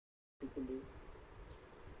बोलिए।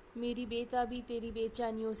 मेरी बेताबी तेरी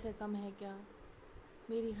बेचैनियों से कम है क्या?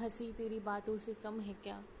 मेरी हंसी तेरी बातों से कम है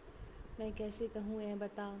क्या? मैं कैसे कहूँ ए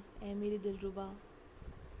बता, ए मेरी दिलरुबा,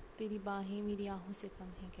 तेरी बाहें मेरी आहों से कम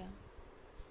है क्या?